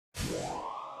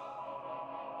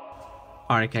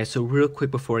Alright guys, so real quick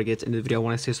before I get into the video, I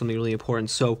want to say something really important.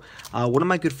 So one of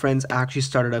my good friends actually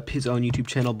started up his own YouTube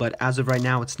channel, but as of right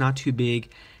now it's not too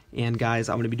big. And guys,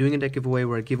 I'm going to be doing a deck giveaway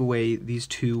where I give away these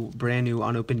two brand new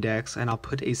unopened decks, and I'll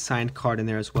put a signed card in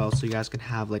there as well so you guys can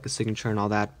have like a signature and all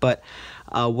that. But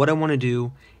what I want to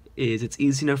do is, it's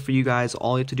easy enough for you guys.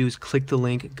 All you have to do is click the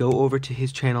link, go over to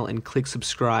his channel and click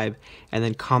subscribe, and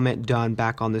then comment done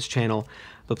back on this channel.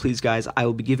 But please guys, I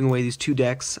will be giving away these two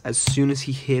decks as soon as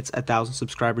he hits 1,000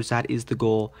 subscribers. That is the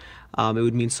goal. It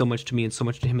would mean so much to me and so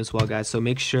much to him as well, guys. So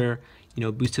make sure,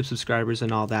 boost up subscribers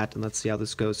and all that, and let's see how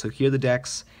this goes. So here are the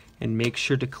decks, and make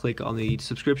sure to click on the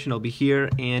subscription. It'll be here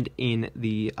and in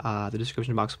the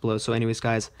description box below. So anyways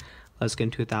guys, let's get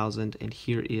into 1,000, and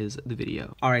here is the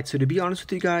video. Alright, so to be honest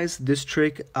with you guys, this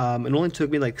trick, it only took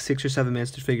me like 6 or 7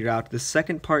 minutes to figure out. The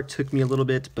second part took me a little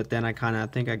bit, but then I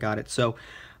think I got it. So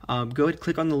go ahead,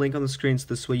 click on the link on the screen so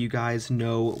this way you guys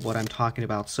know what I'm talking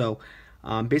about. So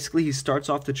basically he starts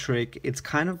off the trick. It's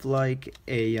kind of like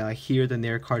a here then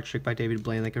there card trick by David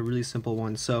Blaine, like a really simple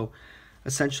one. So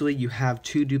essentially you have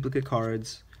two duplicate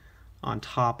cards on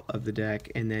top of the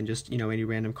deck, and then just any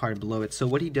random card below it. So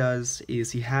what he does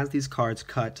is he has these cards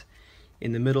cut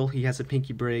in the middle. He has a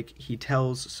pinky break. He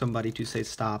tells somebody to say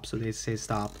stop, so they say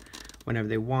stop whenever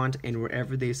they want, and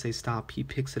wherever they say stop, he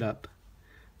picks it up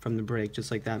from the break just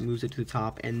like that, moves it to the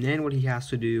top, and then what he has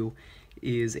to do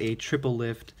is a triple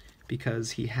lift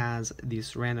because he has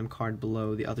this random card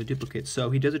below the other duplicate. So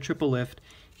he does a triple lift.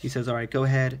 He says, alright, go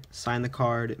ahead, sign the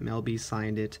card. Mel B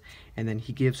signed it, and then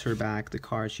he gives her back the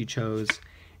card she chose,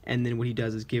 and then what he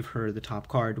does is give her the top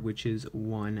card, which is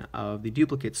one of the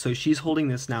duplicates. So she's holding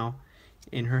this now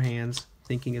in her hands,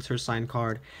 thinking it's her signed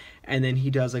card, and then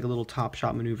he does like a little top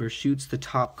shot maneuver, shoots the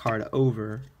top card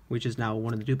over, which is now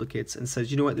one of the duplicates, and says,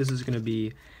 you know what, this is going to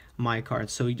be my card.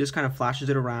 So he just kind of flashes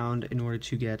it around in order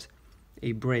to get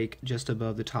a break just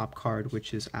above the top card,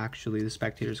 which is actually the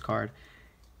spectator's card.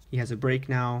 He has a break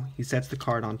now, he sets the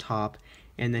card on top,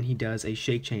 and then he does a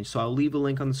shake change. So I'll leave a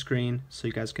link on the screen so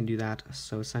you guys can do that.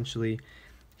 So essentially,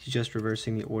 he's just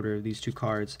reversing the order of these two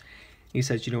cards. He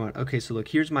says, you know what, okay, so look,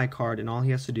 here's my card, and all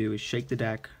he has to do is shake the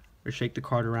deck, or shake the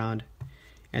card around,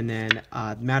 and then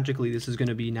magically this is going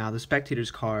to be now the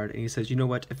spectator's card, and he says, you know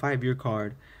what, if I have your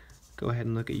card, go ahead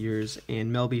and look at yours, and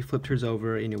Mel B flipped hers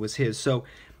over and it was his. So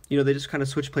they just kind of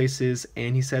switch places,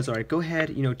 and he says, alright, go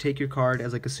ahead, take your card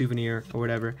as like a souvenir or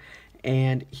whatever,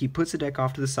 and he puts the deck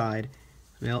off to the side.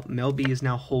 Mel B is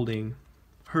now holding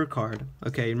her card.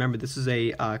 Okay, remember, this is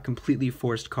a completely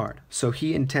forced card, so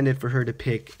he intended for her to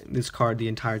pick this card the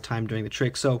entire time during the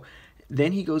trick. So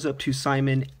then he goes up to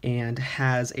Simon and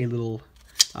has a little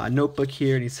notebook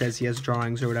here, and he says he has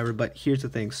drawings or whatever, but here's the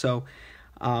thing. So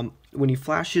when he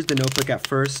flashes the notebook at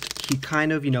first, he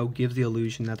kind of gives the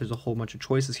illusion that there's a whole bunch of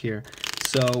choices here.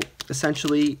 So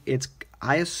essentially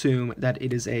I assume that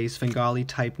it is a Svengali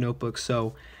type notebook,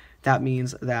 so that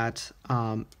means that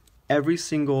every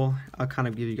single, I'll kind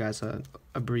of give you guys a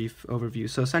brief overview.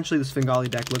 So essentially the Svengali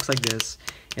deck looks like this.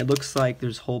 It looks like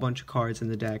there's a whole bunch of cards in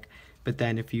the deck, but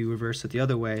then if you reverse it the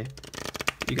other way,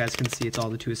 you guys can see it's all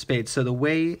the two of spades. So the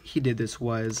way he did this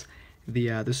was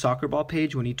the soccer ball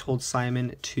page, when he told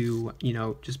Simon to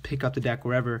just pick up the deck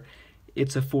wherever,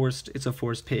 it's a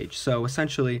forced page. So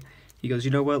essentially he goes,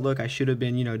 you know what, look, I should have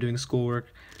been doing schoolwork,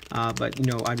 but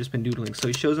I've just been doodling. So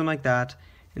he shows him like that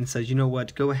and says, you know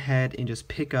what, go ahead and just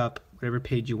pick up whatever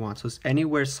page you want. So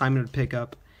anywhere Simon would pick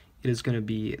up, it is going to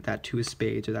be that two of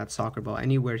spades or that soccer ball.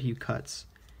 Anywhere he cuts,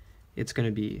 it's going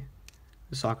to be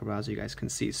the soccer ball, as you guys can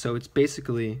see. So it's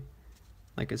basically,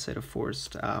 like I said, a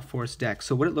forced deck.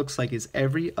 So what it looks like is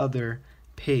every other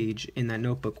page in that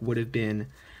notebook would have been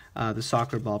the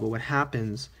soccer ball, but what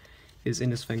happens is in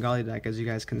this Svengali deck, as you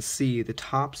guys can see, the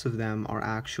tops of them are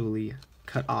actually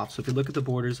cut off. So if you look at the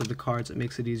borders of the cards, it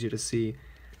makes it easier to see.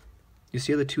 You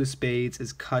see how the two of spades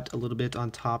is cut a little bit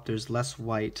on top. There's less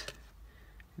white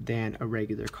than a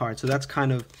regular card. So that's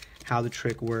kind of how the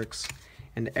trick works,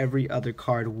 and every other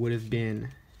card would have been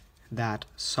that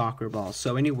soccer ball.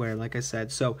 So anywhere, like I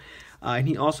said. So and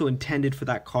he also intended for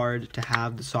that card to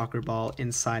have the soccer ball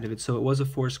inside of it. So it was a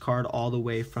forced card all the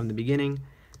way from the beginning.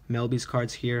 Mel B's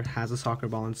cards here has a soccer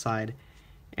ball inside.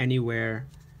 Anywhere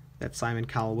that Simon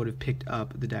Cowell would have picked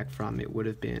up the deck from, it would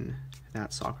have been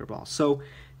that soccer ball. So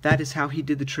that is how he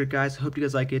did the trick, guys. I hope you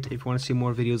guys like it. If you want to see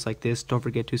more videos like this, don't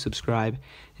forget to subscribe.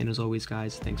 And as always,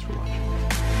 guys, thanks for watching.